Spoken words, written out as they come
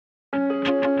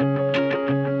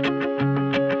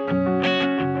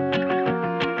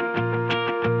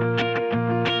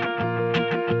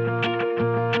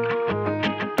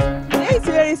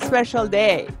special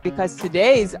day because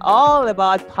today is all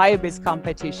about PioBiz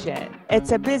competition.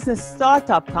 It's a business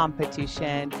startup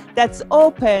competition that's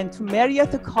open to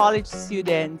Marietta College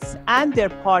students and their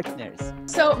partners.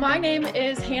 So my name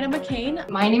is Hannah McCain.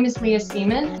 My name is Leah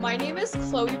Seaman. My name is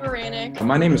Chloe Baranek.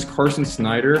 My name is Carson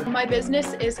Snyder. My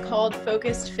business is called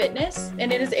Focused Fitness,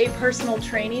 and it is a personal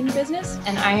training business.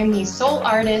 And I am the sole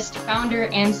artist, founder,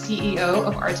 and CEO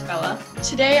of Artbella.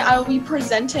 Today I will be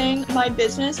presenting my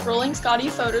business, Rolling Scotty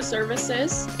Photo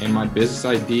Services. And my business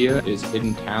idea is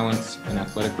Hidden Talents and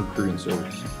Athletic Recruiting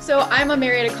Service. So I'm a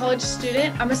Marietta College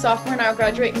student. I'm a sophomore and I'll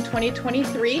graduate in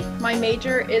 2023. My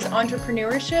major is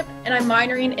entrepreneurship and I'm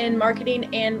minoring in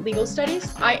marketing and legal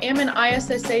studies. I am an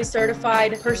ISSA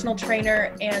certified personal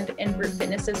trainer and in group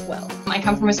fitness as well. I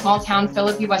come from a small town,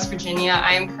 Philippi, West Virginia.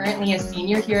 I am currently a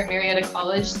senior here at Marietta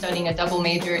College studying a double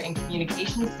major in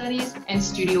communication studies and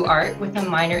studio art with a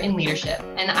minor in leadership.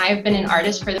 And I've been an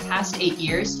artist for the past 8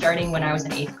 years, starting when I was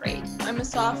in 8th grade. I'm a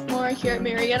sophomore here at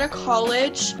Marietta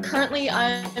College. Currently,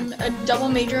 I'm a double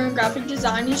major in graphic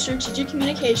design and strategic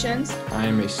communications. I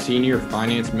am a senior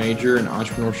finance major and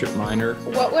entrepreneurship minor.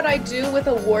 What would I do with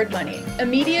award money?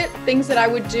 Immediate things that I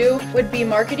would do would be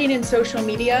marketing and social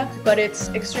media, but it's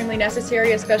extremely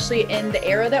necessary, especially in the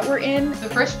era that we're in. The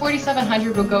first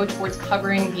 $4,700 will go towards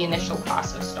covering the initial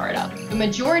cost of startup. The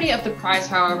majority of the prize,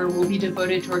 however, will be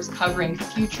devoted towards covering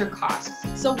future costs.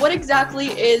 So what exactly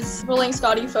is Rolling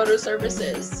Scotty Photo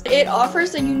Services? It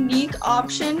offers a unique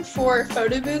option for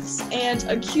photo booths and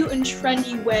a cute and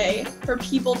trendy way for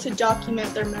people to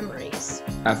document their memories.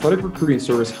 Athletic Recruiting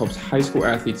Service helps high school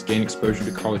athletes gain exposure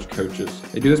to college coaches.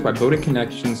 They do this by building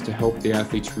connections to help the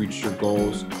athletes reach their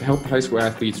goals, to help high school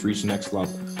athletes reach the next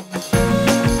level.